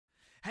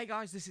Hey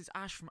guys, this is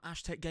Ash from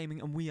AscHeReeKa Gaming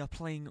and we are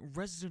playing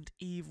Resident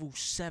Evil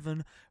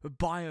 7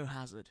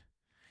 Biohazard.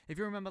 If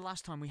you remember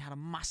last time we had a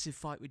massive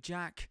fight with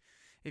Jack.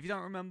 If you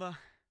don't remember,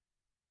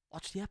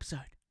 watch the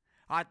episode.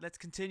 Alright, let's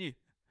continue.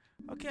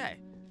 Okay,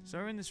 so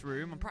we're in this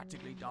room. I'm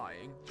practically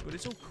dying, but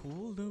it's all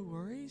cool, no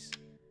worries.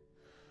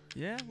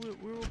 Yeah,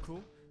 we're all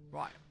cool.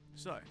 Right,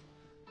 so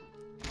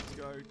let's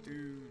go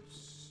do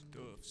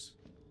stuffs.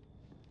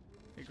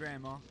 Hey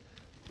Grandma.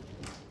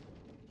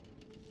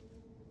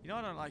 You know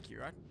I don't like you,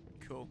 right?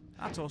 Cool.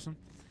 That's awesome.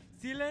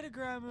 See you later,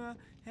 Grandma.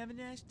 Have a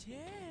nice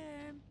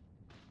time.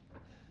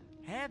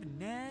 Have a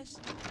nice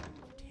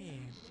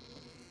time.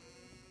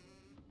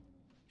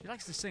 She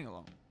likes to sing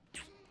along.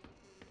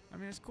 I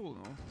mean, it's cool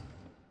and all.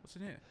 What's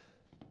in here?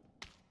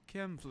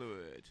 Chem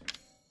fluid.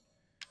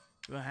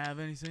 Do I have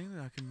anything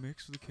that I can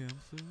mix with the chem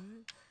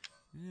fluid?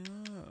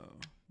 No.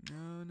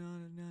 No,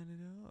 not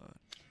at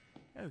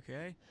all.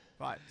 Okay.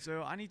 Right,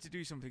 so I need to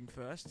do something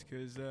first,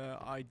 because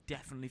I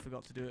definitely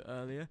forgot to do it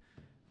earlier.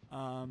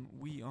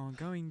 We are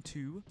going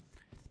to...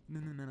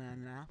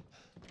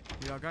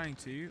 We are going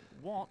to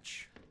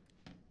watch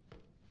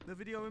the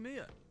video of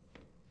Mia.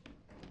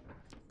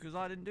 Because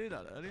I didn't do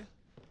that earlier.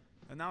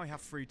 And now we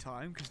have free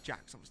time, because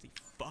Jack's obviously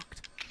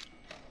fucked.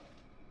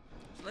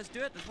 So let's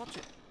do it, let's watch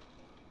it.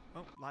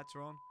 Oh, lights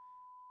are on.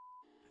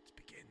 Let's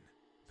begin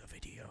the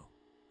video.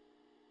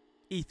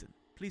 Ethan,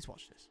 please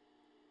watch this.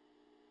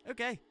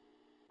 Okay.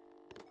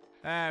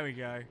 There we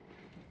go.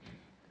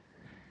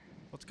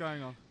 What's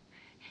going on?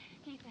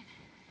 Ethan,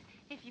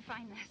 if you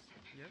find this,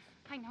 yes?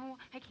 I know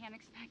I can't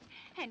expect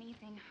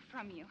anything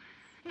from you.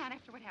 Not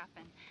after what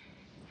happened.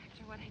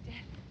 After what I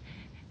did.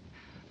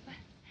 But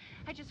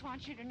I just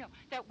want you to know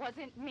that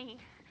wasn't me.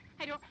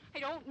 I don't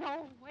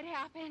know what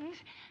happened.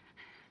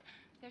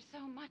 There's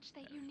so much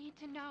that you need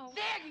to know.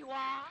 There you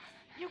are!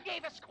 You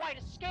gave us quite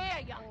a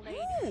scare, young lady.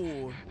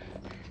 Ooh!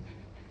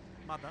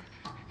 Mother.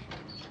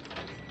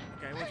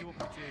 Okay, what do you want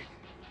me to...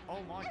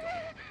 Oh my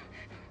god.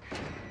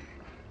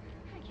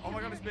 Oh my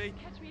god, it's me.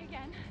 Catch me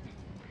again.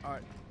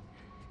 Alright.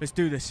 Let's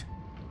do this.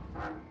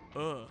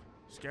 Ugh.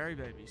 Scary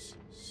babies.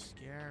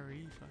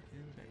 Scary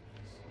fucking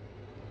babies.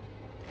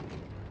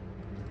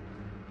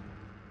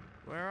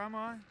 Where am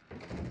I?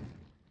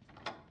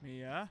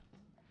 Mia?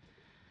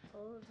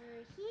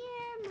 Over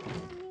here,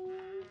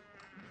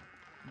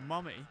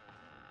 Mommy. Mummy?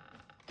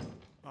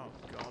 Oh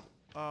god.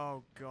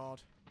 Oh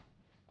god.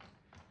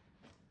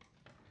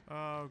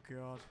 Oh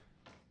god.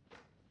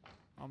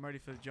 I'm ready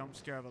for the jump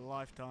scare of a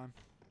lifetime.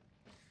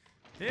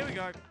 Here we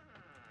go.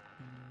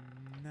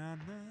 Na, na,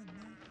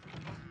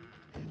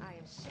 na. I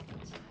am sick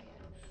and tired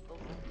of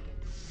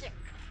being sick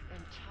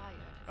and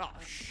tired. Oh,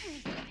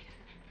 shh.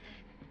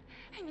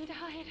 I need to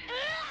hide.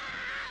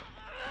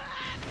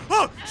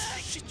 Oh,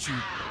 shit, you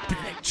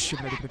bitch.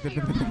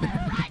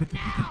 Right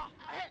now!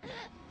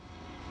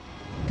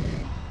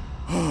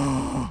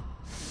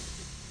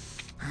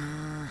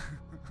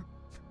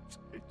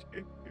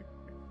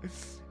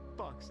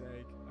 Fuck's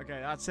sake. Okay,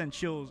 that sent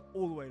chills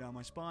all the way down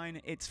my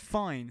spine. It's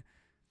fine.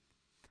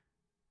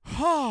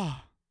 Okay.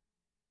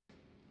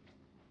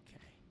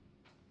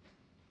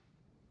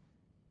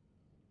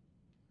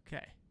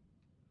 Okay.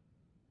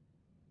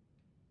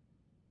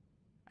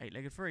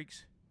 Eight-legged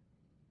freaks.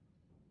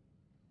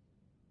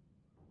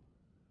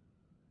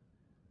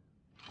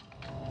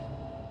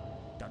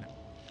 Done it.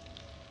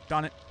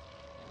 Done it.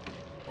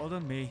 Well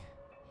done, me.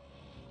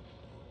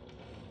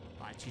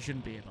 Right, she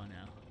shouldn't be here by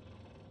now.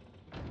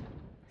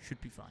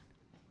 Should be fine.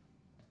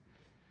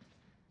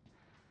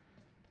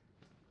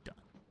 Done.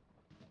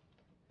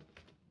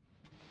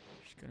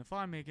 She's gonna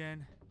find me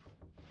again.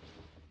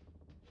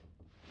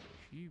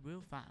 She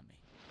will find me.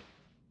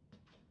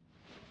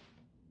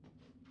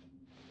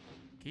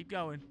 Keep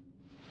going.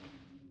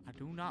 I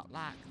do not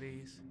like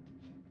this.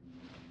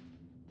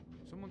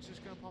 Someone's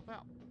just gonna pop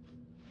out.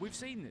 We've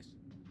seen this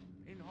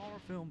in horror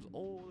films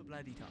all the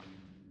bloody time.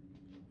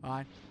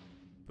 Alright.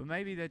 But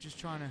maybe they're just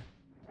trying to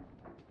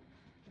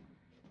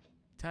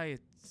tell you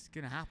it's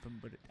gonna happen,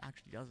 but it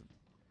actually doesn't.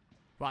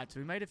 Right, so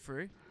we made it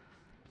through.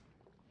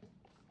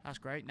 That's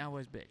great. Now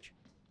where's bitch?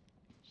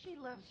 She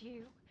loves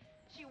you.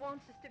 She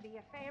wants us to be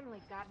a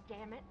family,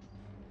 goddammit.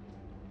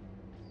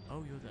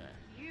 Oh, you're there.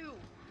 You!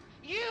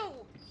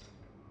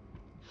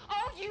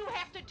 All you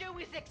have to do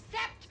is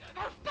accept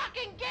her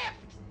fucking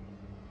gift!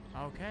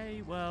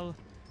 Okay, well,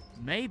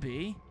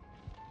 maybe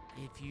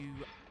if you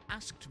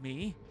asked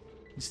me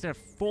instead of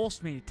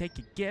forced me to take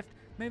a gift,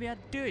 maybe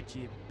I'd do it,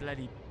 you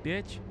bloody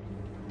bitch.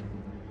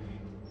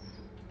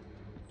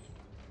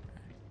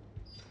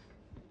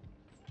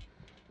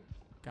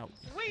 Go.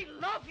 We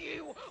love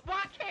you!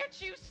 Why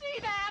can't you see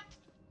that?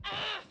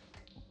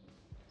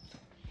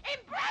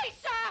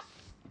 Embrace us!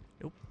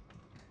 Nope.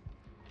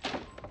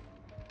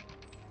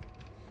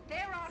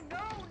 There are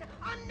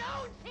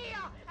unknowns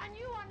here, and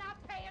you are not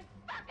paying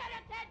fucking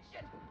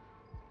attention!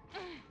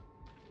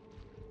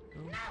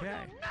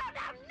 Okay.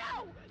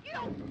 No! You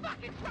don't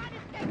fucking try to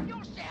escape,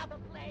 you'll share the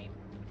blame!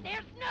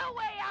 There's no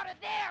way out of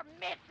there,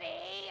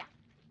 Missy!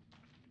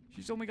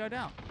 She saw me go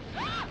down.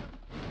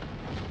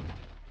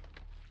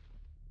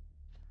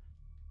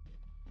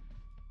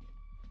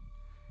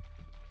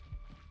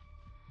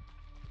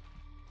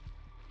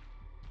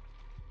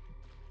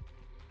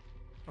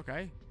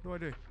 Okay, what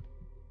do I do?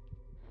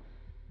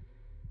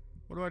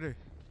 What do I do?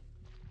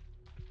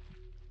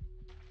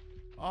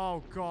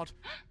 Oh god.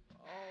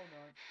 Oh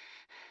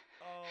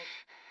no.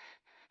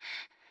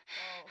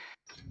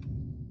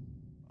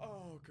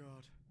 Oh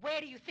god. Where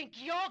do you think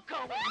you're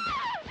going?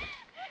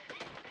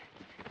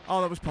 Oh,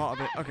 that was part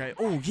of it. Okay.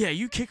 Oh yeah,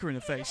 you kick her in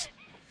the face.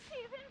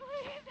 Ethan,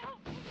 please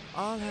help me.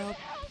 I'll help.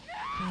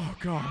 Oh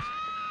god.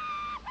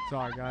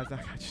 Sorry guys,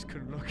 I just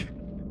couldn't look.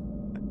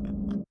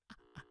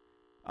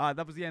 Alright,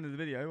 that was the end of the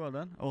video. Well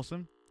done.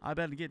 Awesome. I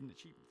better get an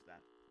achievement for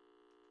that.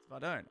 If I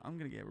don't, I'm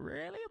gonna get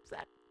really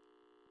upset.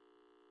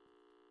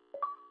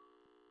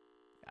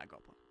 Yeah, I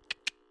got one.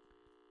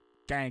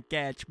 Can't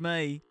catch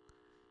me.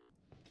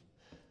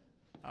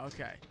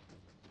 Okay.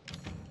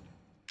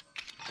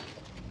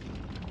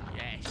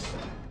 Yes.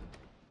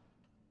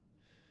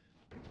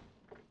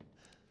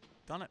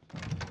 Done it.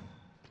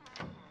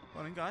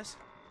 Well then, guys.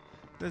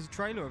 There's a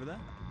trailer over there.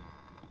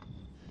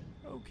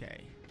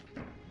 Okay.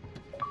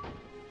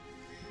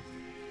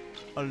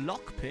 A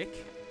lockpick.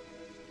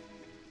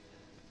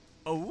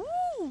 Oh.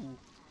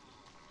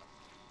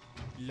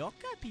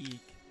 Lockpick.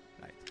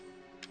 Right.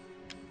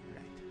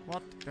 Right.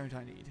 What don't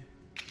I need?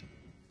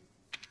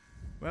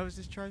 Where was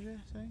this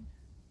treasure saying?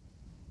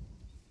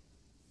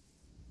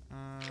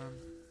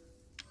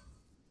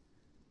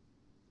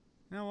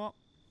 You know what?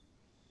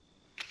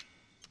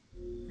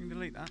 You can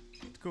delete that.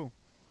 It's cool.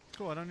 It's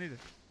cool, I don't need it.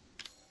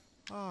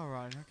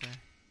 Alright, okay.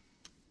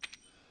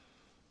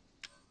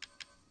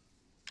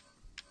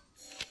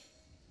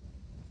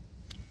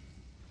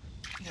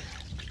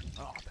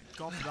 Oh, thank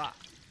God for that.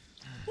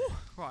 Whew,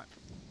 right.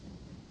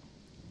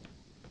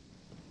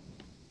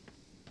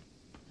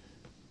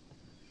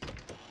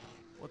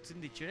 What's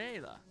in the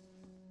trailer?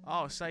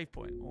 Oh, save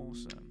point.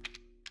 Awesome.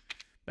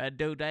 Better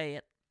do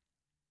that.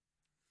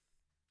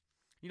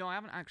 You know, I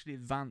haven't actually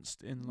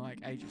advanced in like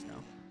ages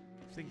now.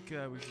 I think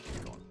we should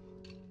just go on.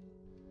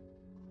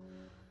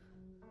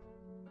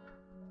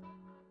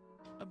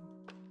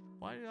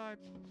 Why did I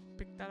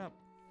pick that up?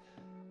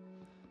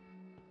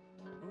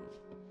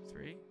 Ooh,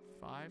 3,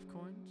 5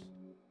 coins.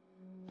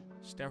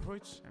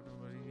 Steroids.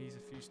 Everybody needs a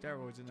few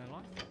steroids in their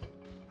life.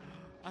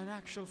 An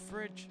actual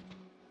fridge.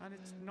 And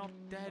it's not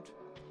dead.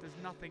 There's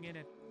nothing in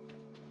it.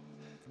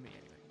 For me,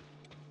 anyway.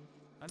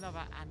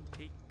 Another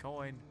antique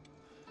coin.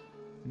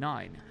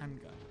 9.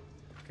 Handgun.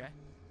 Okay.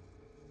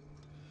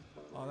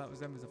 Oh, that was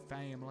them as a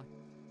family.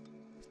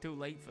 It's too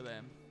late for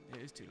them.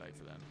 It is too late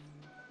for them.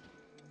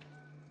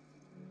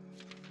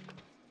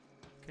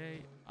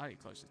 Okay. I need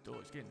to close this door.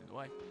 It's getting in the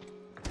way.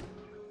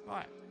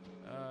 Right.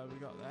 We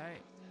got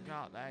that.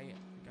 Got that.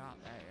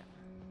 Got that.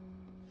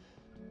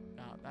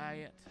 Got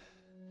that.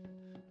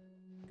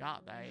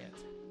 Got that.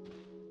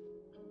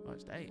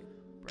 What's that?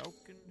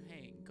 Broken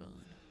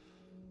handgun.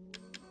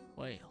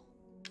 Well.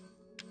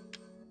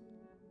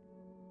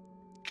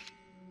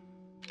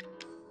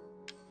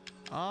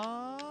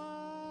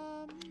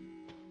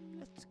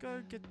 Let's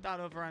go get that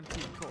other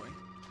antique coin.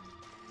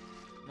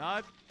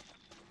 Nope.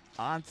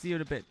 I'll see you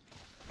in a bit.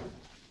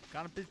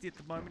 Kind of busy at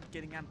the moment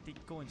getting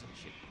antique coins and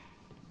shit.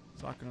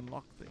 So I can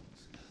unlock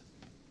things.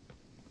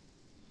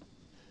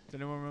 Does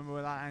anyone remember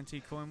where that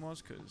antique coin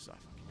was? Because I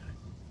fucking know.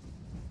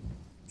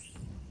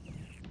 Do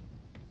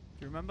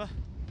you remember?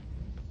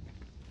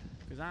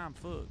 Because I'm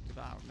fucked if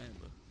I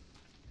remember.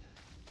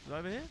 Is it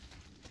over here?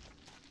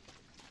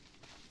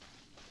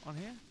 On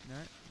here? No,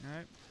 no.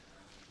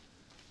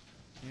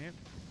 Yep.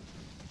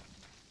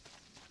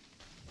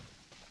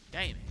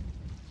 Damn it.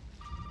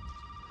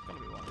 Gotta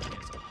be one of these.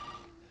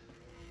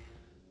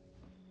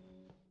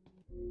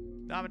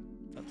 Damn it.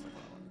 That's not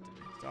what I wanted to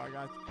do. Sorry,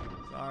 guys.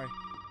 Sorry.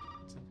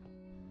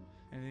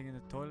 Anything in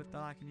the toilet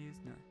that I can use?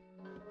 No.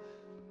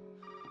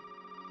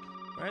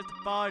 Where's the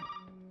phone?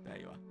 There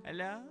you are.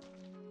 Hello?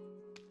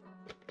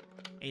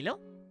 Hello?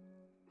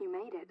 You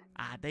made it.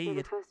 I You're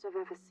the did. first I've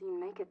ever seen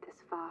make it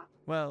this far.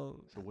 Well,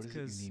 So what it's is it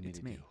 'cause you need me it's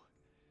to me. do?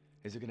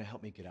 Is it gonna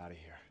help me get out of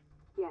here?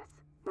 Yes.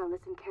 Now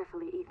listen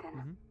carefully, Ethan.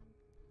 Mhm.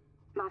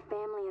 My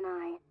family and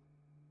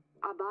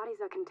our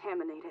bodies are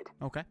contaminated.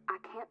 Okay. I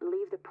can't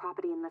leave the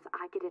property unless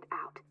I get it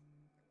out.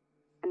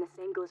 And the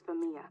same goes for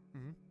Mia.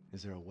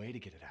 Is there a way to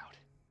get it out?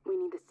 We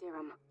need the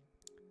serum.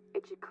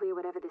 It should clear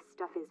whatever this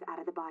stuff is out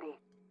of the body.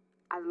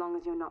 As long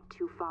as you're not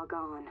too far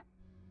gone.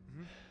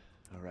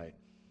 All right.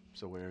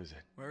 So where is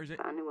it? Where is it?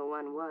 If I knew where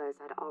one was,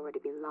 I'd already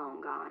be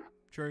long gone.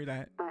 True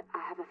that. But I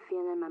have a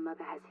feeling my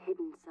mother has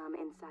hidden some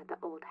inside the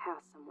old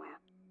house somewhere.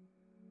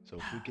 So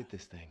if we get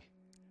this thing,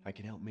 I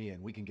can help Mia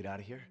and we can get out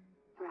of here?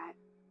 Right.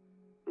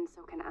 And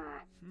so can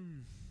I.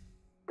 Hmm.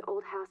 The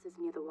old house is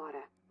near the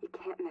water. You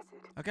can't miss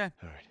it. Okay.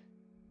 All right.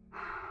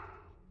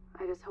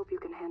 I just hope you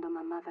can handle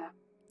my mother.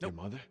 Your Nope.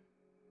 mother?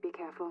 Be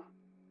careful.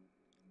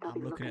 They'll I'm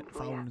be looking at the for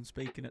phone ya. and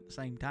speaking at the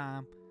same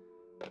time.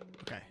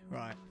 Okay,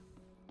 right.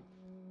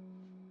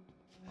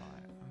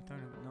 Right, I don't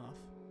have enough.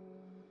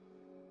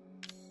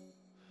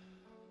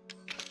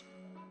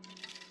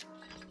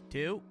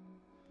 2.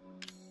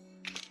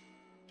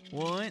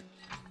 1.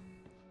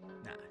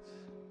 Nice.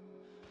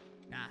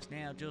 Nice,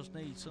 now just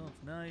need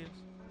something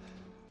else.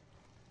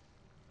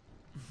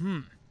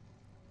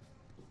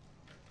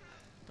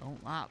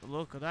 Don't like the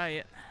look of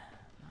that.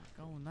 Not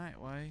going that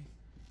way.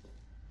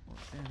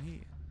 What's down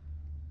here?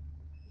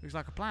 Looks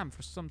like a plan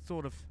for some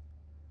sort of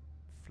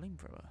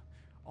flamethrower.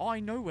 Oh, I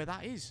know where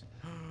that is.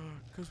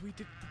 Because we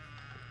did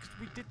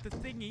the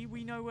thingy.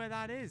 We know where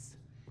that is,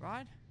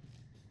 right?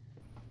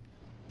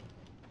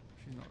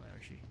 She's not there,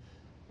 is she?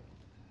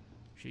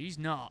 She's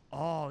not.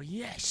 Oh,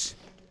 yes.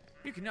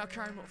 You can now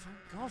carry him up. Thank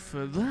God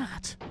for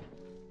that.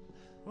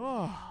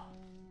 Oh,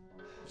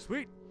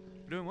 sweet.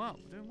 We're doing well.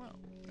 We're doing well.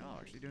 We are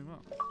actually doing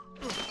well.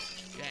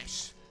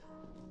 Yes.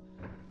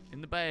 In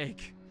the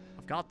bag.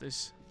 I've got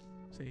this.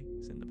 See,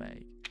 it's in the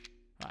bag.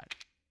 Right.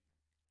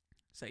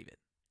 Save it.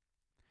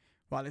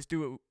 Right, let's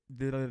do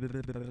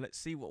it. Let's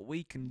see what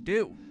we can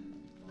do.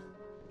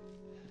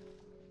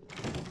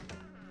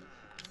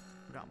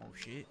 We got more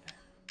shit.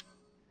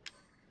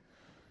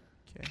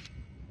 Okay.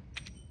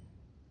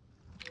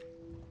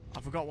 I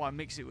forgot what I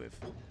mix it with.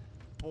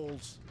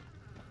 Balls.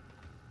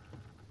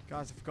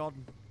 Guys, I've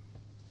forgotten.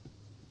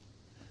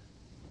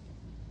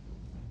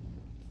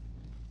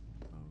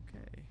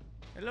 Okay.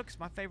 Hey, look, it's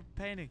my favorite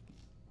painting.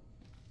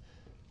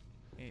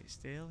 It's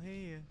still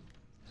here.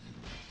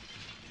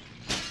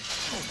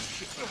 Oh,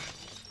 shit.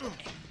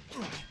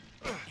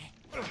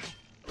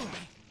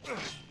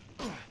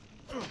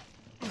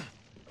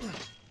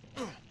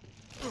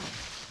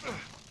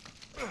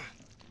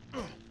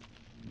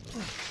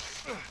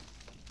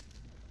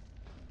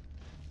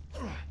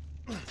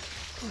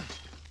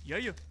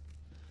 Yeah.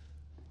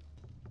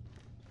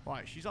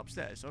 Right, she's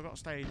upstairs, so I've got to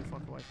stay the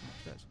fuck away from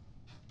upstairs.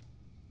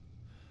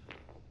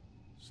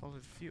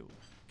 Solid fuel,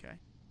 okay.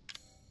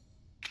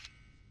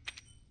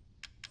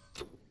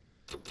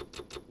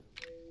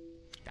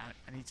 Damn it,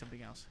 I need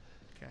something else.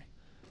 Okay.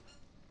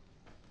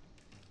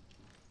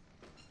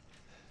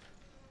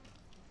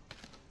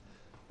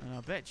 And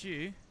I bet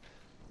you...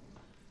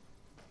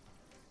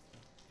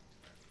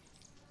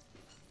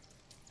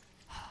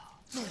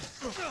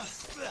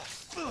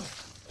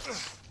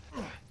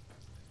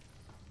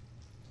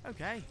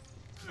 Okay.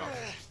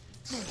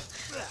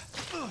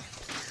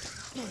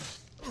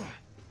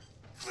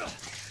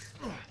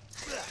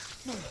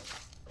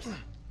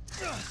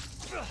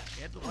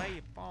 Get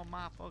away from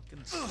my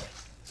fucking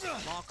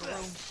locker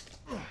room.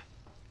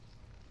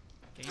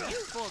 Can you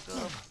fuck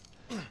up?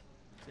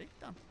 See,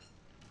 done.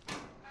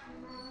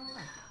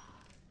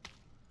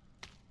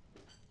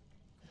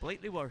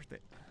 Completely worth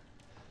it.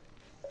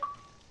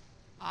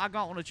 I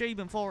got an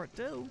achievement for it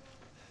too.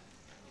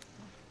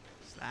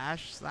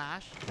 Slash.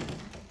 Slash.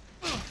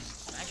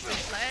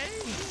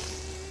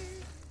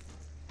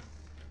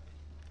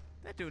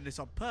 They're doing this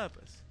on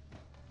purpose.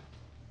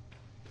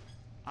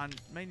 And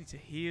mainly to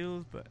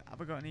heal, but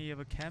have I got any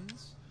other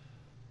chems?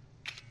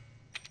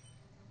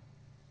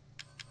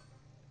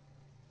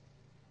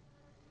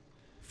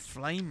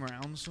 Flame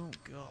rounds, oh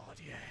god,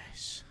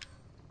 yes.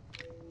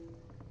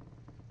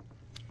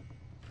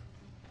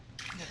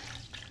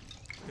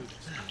 Do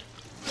this.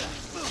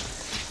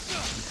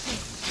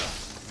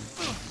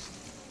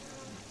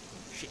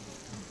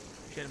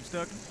 Shit, I'm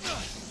stuck.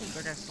 It's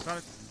okay, I got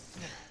it.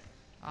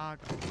 I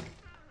got it.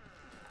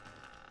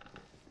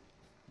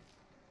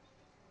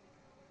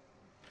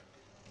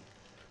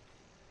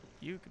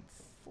 You can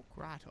fuck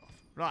right off.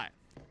 Right.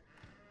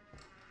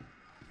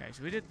 Okay,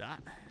 so we did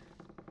that.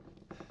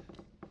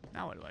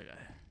 Now where do I go?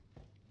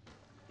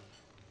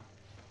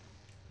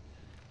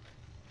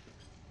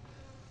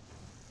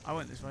 I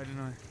went this way,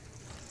 didn't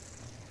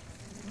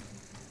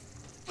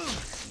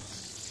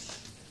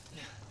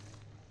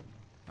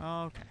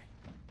I? Okay.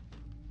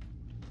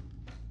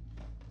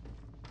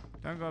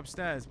 Don't go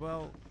upstairs.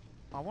 Well,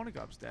 I want to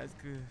go upstairs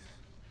because...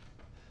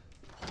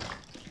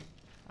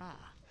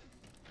 Ah.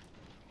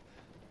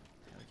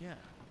 There we go.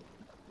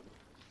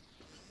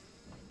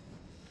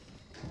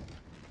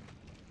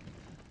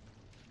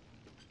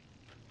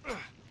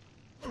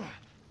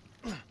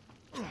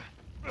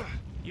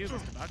 You,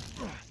 Mr. Bug.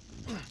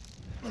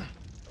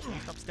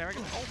 Stop staring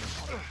at me. Oh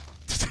my god.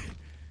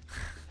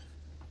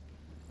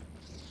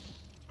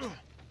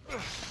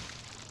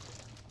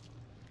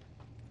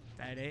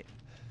 That it?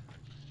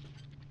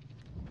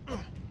 Oh,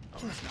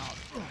 it's not.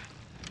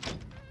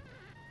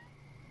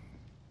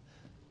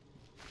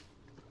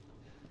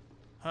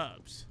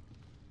 Herbs.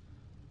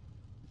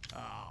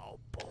 Oh,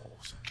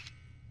 balls.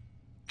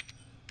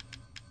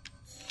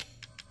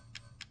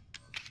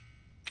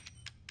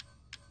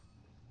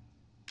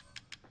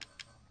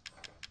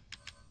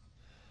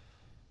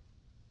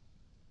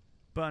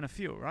 Burn a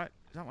fuel, right?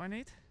 Is that what I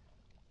need?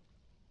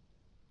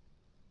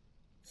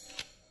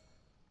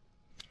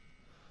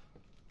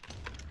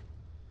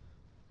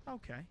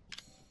 Okay.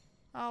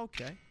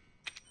 Okay.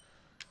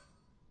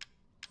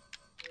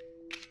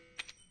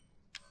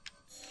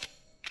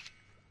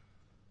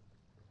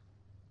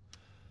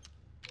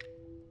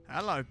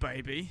 Hello,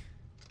 baby.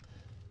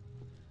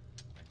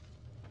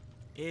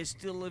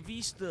 Hasta la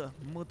vista,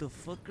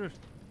 motherfucker.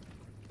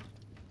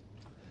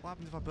 What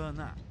happens if I burn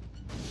that?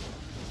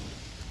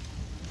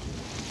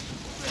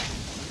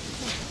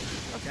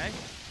 Okay.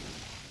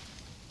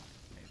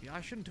 Maybe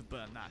I shouldn't have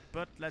burned that,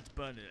 but let's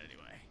burn it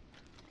anyway.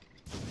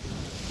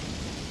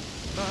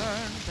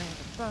 Burn,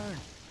 baby, burn.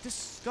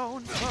 Disco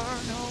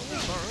Inferno,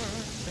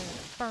 burn, baby,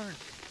 burn.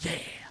 Yeah.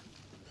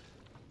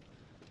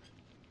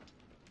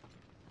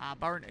 I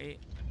burnt it.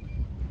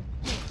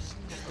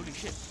 Holy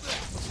shit.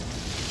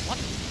 What?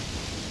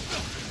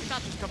 You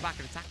can't just come back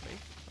and attack me.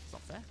 That's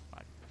not fair.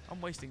 Right.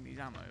 I'm wasting these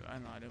ammo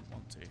and I don't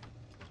want to.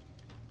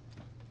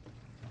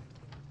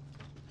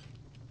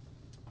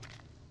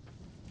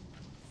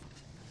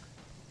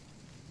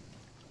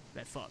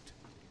 They're fucked.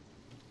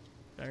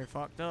 They're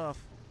fucked off.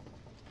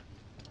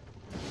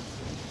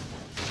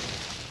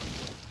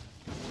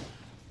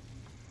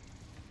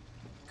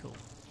 Cool.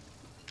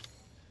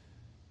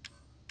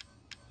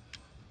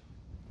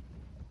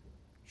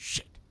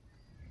 Shit.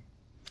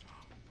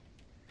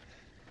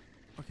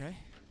 Okay.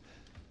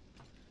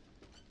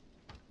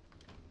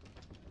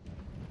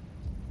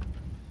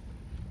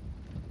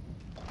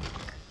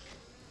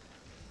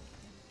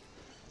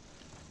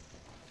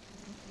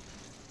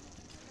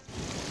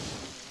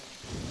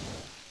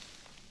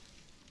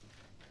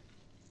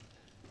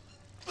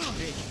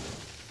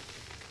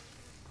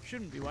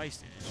 Shouldn't be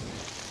wasting it.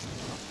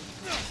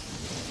 I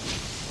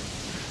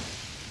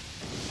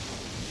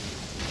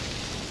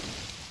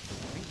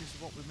think this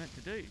is what we're meant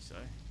to do, so.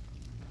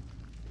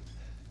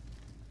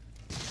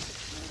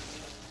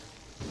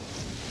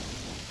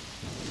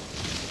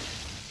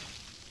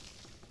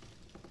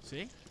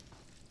 See?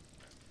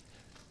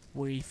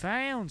 We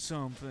found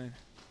something.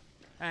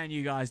 And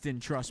you guys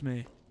didn't trust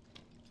me.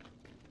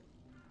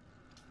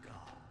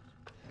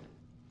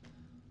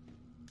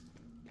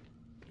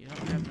 You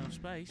don't have no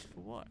space for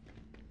what?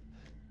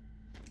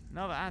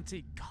 Another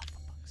antique. God, for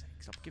fuck's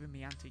sake, stop giving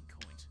me antique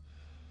coins.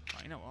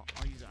 Right, you know what?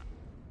 I'll use that.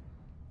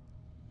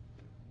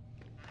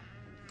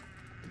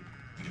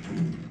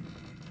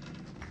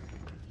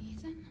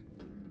 Ethan?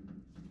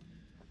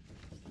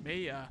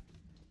 Mia.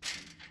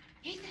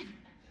 Ethan!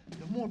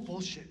 No more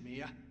bullshit,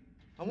 Mia.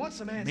 I want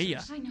some answers.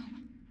 Mia.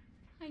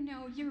 I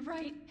know, you're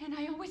right, and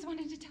I always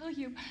wanted to tell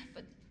you,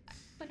 but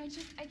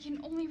I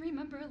can only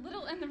remember a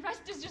little, and the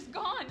rest is just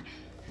gone.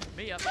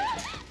 Mia.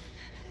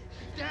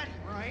 Daddy,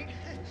 right?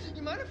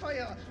 You mind if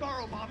I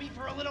borrow Mommy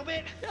for a little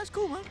bit? Yeah, that's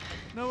cool, man.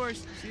 No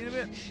worries. See you in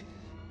a bit.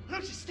 Why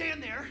don't you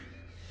stand there?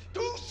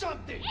 Do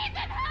something!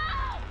 Ethan,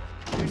 help!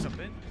 Do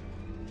something.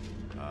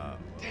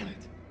 Damn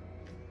it.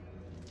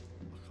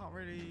 I can't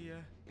really,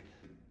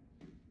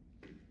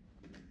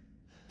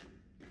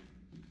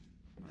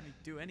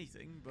 do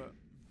anything, but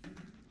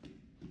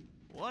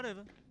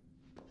whatever.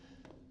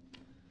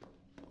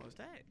 What was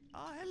that?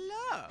 Oh,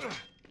 hello,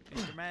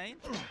 Mr. Main.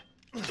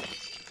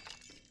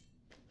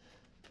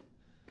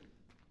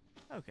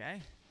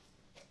 Okay.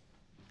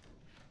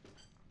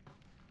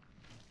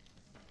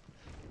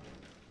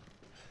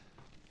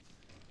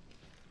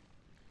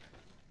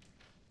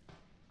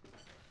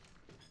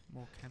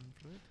 More chem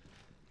fluid.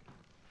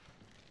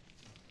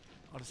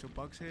 Are there still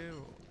bugs here,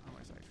 or am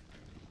I safe?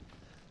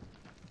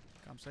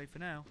 I'm safe for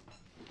now.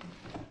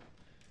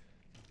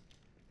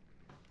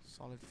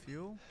 Solid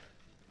fuel.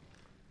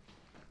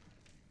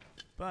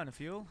 Burner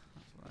fuel.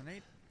 That's what I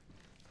need.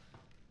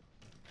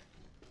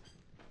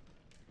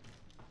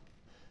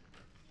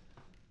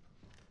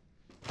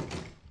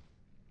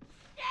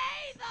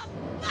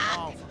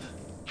 Oh,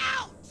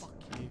 Out! fuck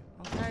you.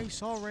 Okay,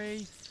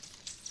 sorry.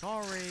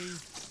 Sorry.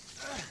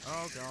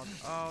 Oh god.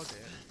 Oh dear.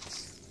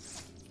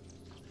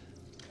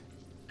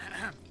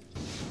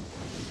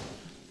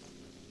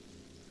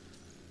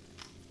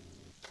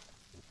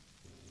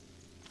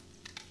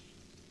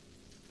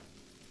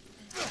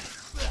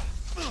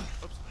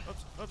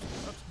 Oops.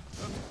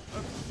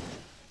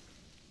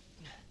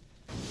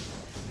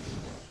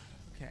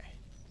 Okay.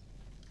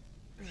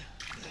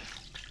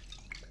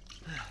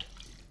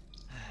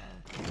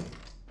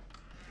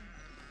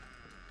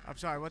 I'm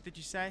sorry, what did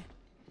you say?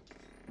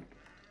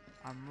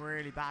 I'm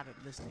really bad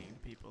at listening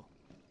to people.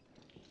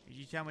 Did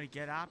you tell me to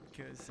get out?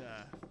 Because,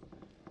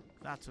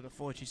 that's what I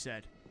thought you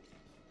said.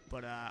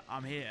 But,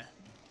 I'm here.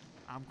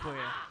 I'm queer.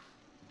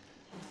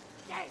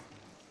 Stay.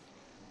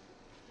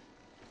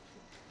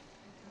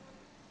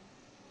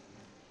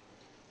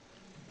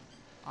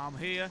 I'm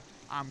here,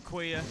 I'm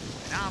queer,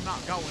 and I'm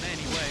not going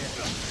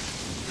anywhere.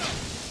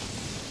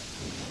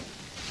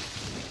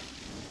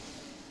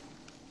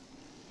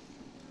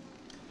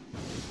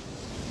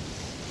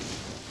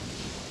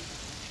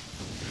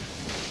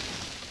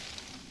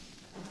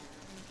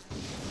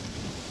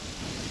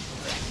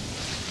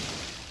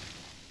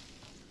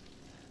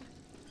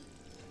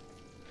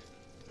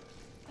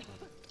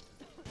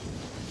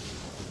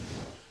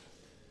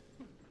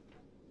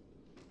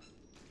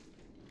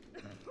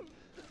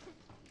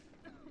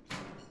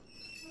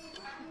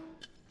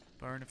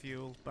 Burn a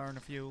fuel, burn a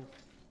fuel.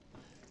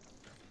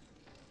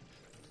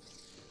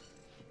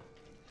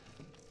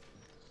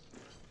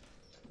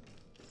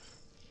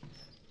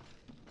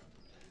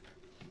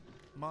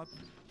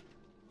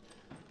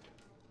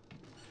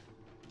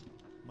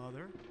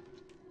 Mother.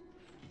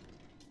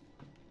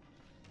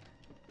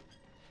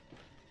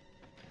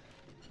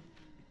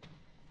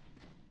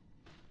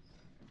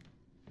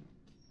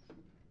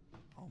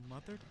 Oh,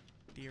 mother,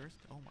 dearest.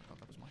 Oh my god,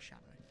 that was my shadow.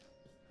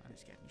 I it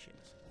scared me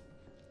shitless.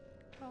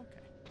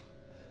 Okay.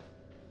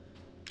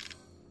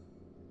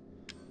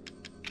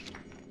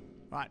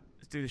 Right,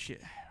 let's do this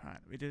shit. Right,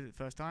 we did it the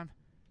first time.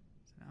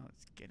 So now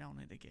let's get on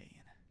it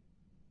again.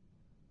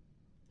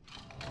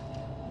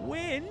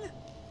 Win!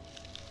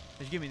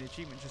 They should give me the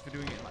achievement just for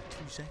doing it in like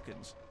 2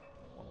 seconds.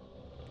 1,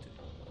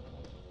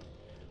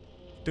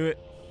 2. Do it.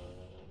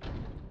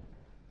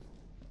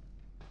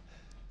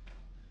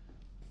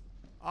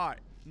 Alright,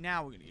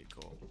 now we're gonna get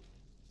caught.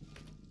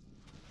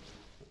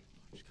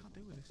 I just can't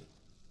deal with this.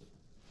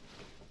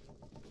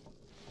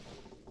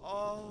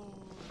 Oh.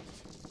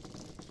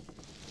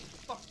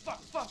 Fuck,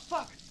 fuck, fuck,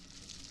 fuck!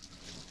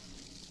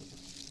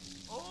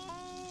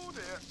 Oh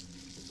dear.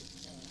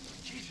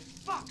 Jesus,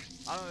 fuck!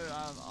 I'm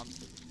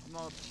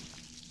not.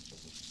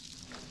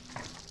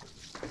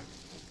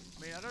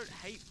 I mean, I don't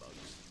hate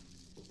bugs.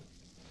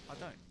 I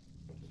don't.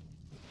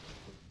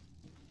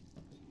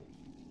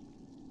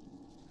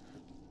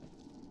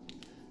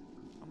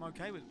 I'm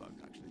okay with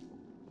bugs, actually.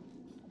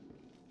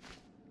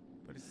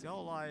 But it's the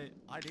whole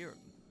idea of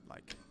them,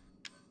 like,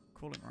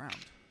 crawling around.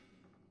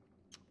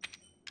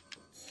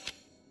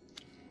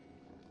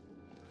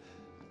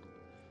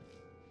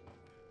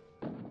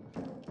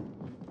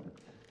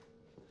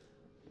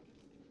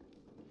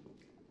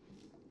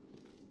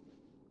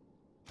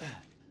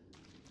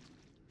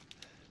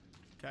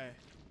 Okay.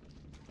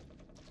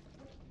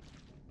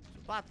 So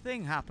a bad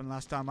thing happened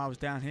last time I was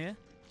down here.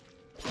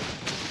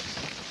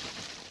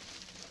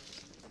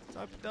 Let's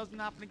hope it doesn't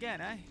happen again,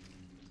 eh?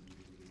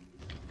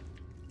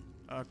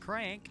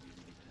 Crank.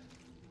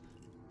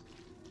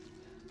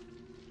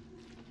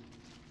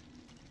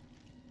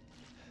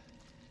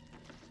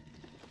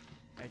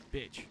 Hey,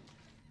 bitch.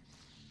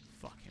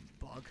 Fucking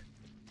bug.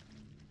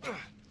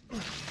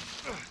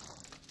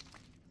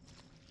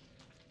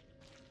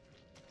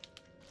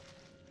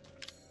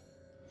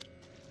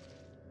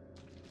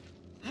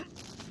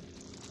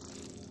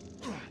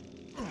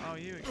 Oh,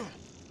 you again.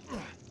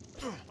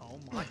 Oh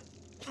my.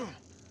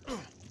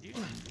 You.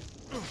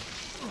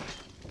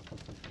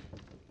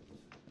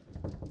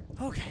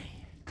 Okay.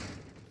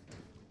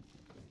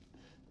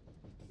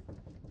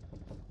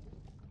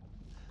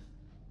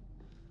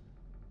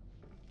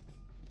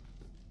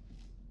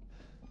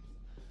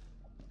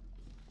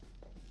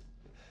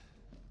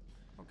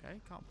 Okay,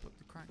 can't put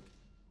the crank.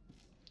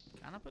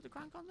 Can I put the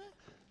crank on there?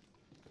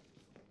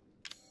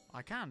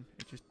 I can.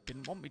 It just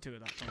didn't want me to at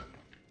that point.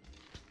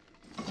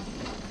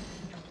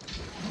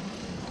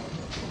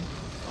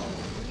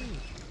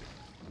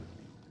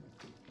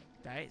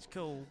 That's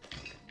cool.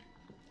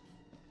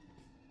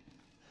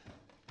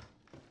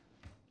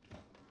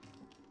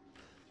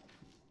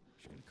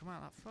 She's gonna come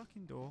out that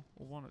fucking door,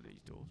 or one of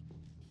these doors.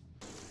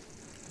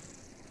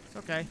 It's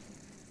okay.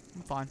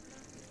 I'm fine.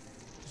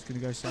 Just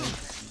gonna go save.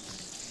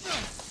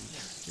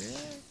 Yeah.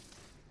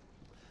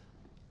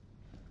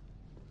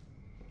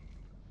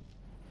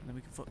 And then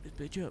we can fuck this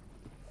bitch up.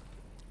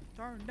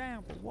 Turn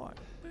down for what?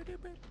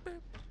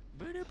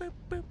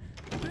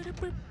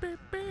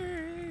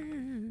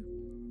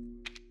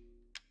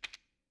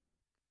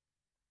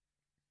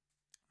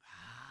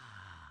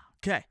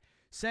 Okay,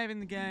 saving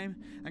the game,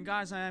 and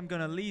guys, I am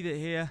going to leave it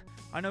here.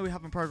 I know we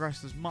haven't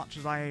progressed as much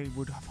as I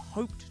would have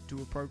hoped to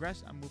have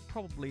progressed, and we'll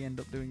probably end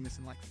up doing this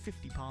in like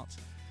 50 parts.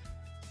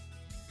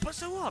 But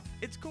so what?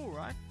 It's cool,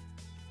 right?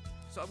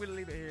 So I'm going to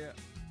leave it here.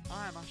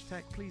 I am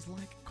AscHeReeKa. Please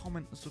like,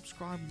 comment, and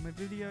subscribe to my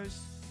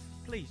videos.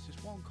 Please,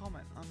 just one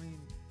comment. I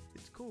mean,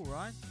 it's cool,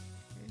 right?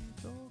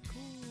 It's all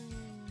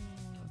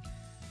cool.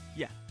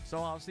 Yeah, so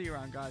I'll see you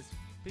around, guys.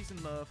 Peace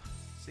and love.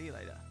 See you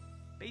later.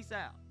 Peace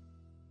out.